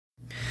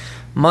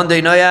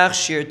Monday Noyach,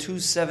 Shiur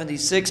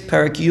 276,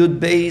 Perek Yud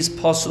Beis,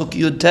 Pasuk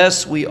Yud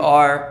Tes. We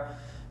are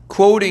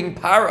quoting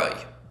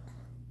Perek,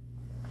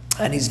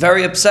 and he's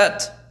very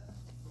upset.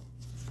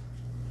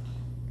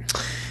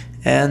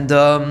 And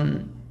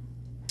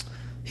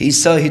he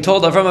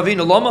told Avram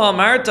Avinu, Lama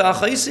Amarta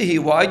Achaisihi,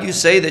 why do you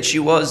say that she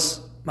was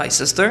my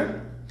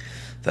sister?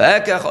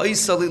 And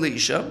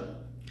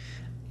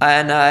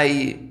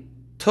I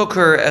took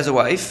her as a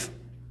wife.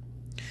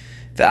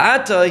 Now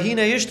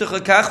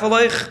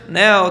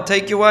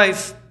take your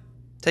wife,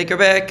 take her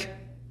back,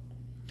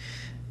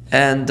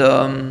 and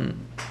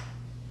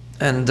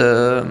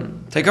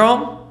take her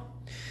home.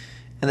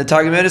 And the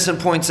Targum Edison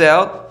points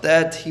out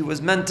that he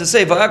was meant to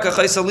say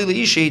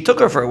he took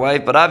her for a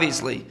wife, but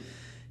obviously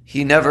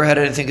he never had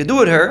anything to do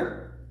with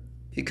her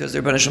because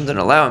the Rebbeinu Shem didn't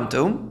allow him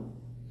to.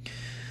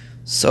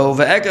 So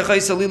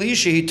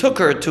he took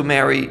her to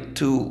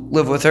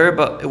live with her,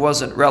 but it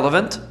wasn't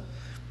relevant.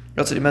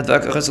 That's what he meant.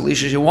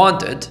 She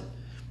wanted,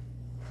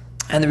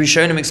 and the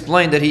Rishonim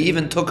explained that he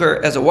even took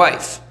her as a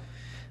wife,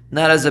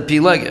 not as a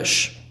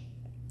pilegish.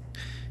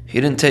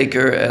 He didn't take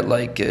her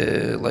like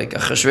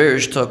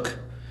Achashverosh took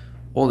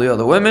all the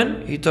other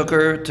women. He took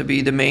her to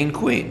be the main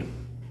queen,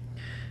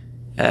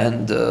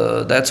 and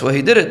that's why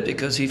he did it,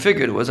 because he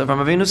figured it was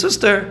Avram Avinu's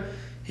sister.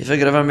 He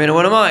figured Avram Avinu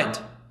wouldn't mind.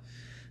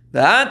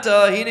 But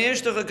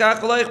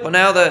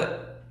now that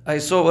I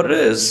saw what it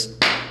is,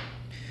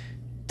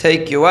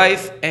 take your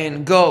wife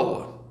and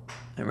go.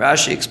 And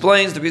Rashi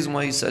explains the reason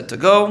why he said to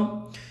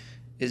go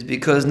is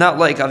because not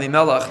like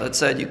Avimelech that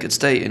said you could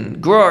stay in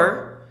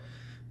Gror,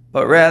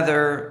 but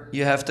rather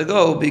you have to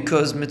go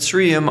because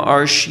Mitzrayim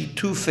are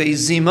shitufei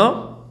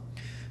zima.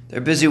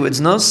 They're busy with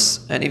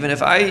znus, and even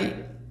if I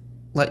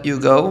let you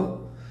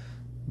go,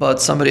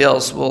 but somebody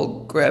else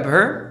will grab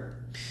her,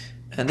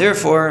 and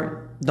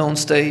therefore don't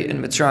stay in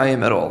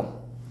Mitzrayim at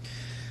all.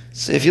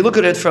 So if you look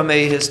at it from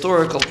a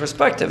historical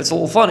perspective, it's a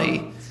little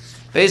funny.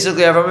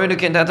 Basically, Avram Avinu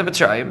came down to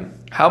Mitzrayim.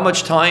 How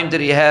much time did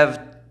he have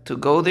to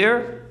go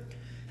there?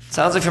 It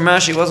sounds like from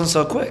Rashi, it wasn't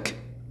so quick.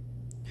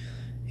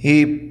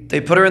 They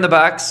put her in the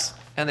box,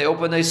 and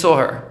they saw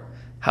her.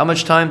 How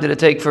much time did it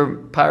take for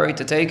Perek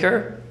to take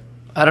her?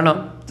 I don't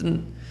know.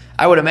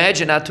 I would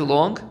imagine not too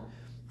long.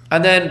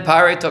 And then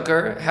Perek took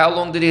her. How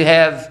long did he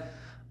have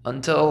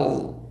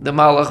until the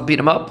Malach beat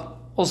him up?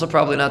 Also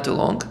probably not too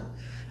long.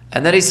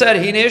 And then he said,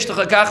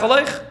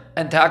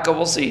 and Taka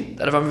will see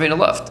that Avram Avinu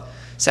left.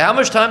 So how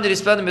much time did he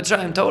spend in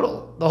Mitzrayim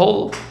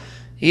total?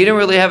 He didn't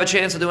really have a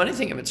chance to do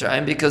anything in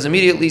Mitzrayim because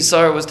immediately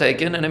Sarah was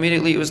taken and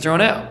immediately he was thrown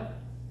out.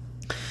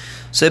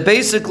 So it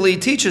basically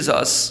teaches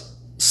us,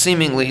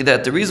 seemingly,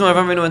 that the reason why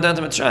Avram Avinu went down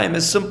to Mitzrayim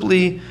is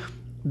simply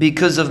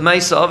because of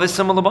Meisa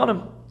Avisim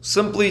Alabanim,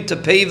 simply to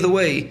pave the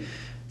way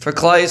for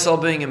Klal Yisrael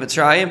being in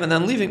Mitzrayim and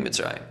then leaving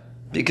Mitzrayim.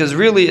 Because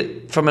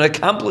really, from an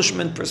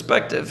accomplishment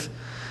perspective,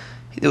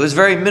 there was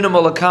very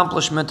minimal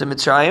accomplishment in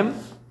Mitzrayim.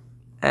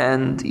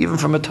 And even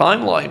from a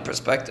timeline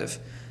perspective,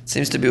 it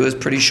seems to be it was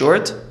pretty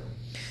short.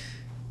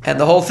 And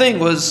the whole thing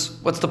was,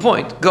 what's the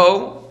point?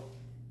 Go.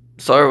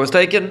 Sarah was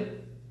taken.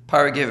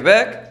 Perek gave it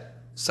back.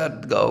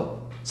 Said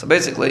go. So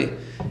basically,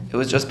 it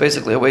was just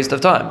basically a waste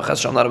of time.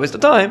 Not a waste of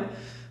time,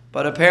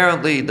 but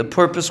apparently the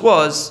purpose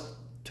was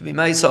to be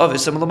Meisa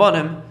Avisim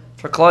Labanim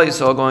for Klal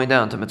Yisrael going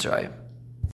down to Mitzrayim.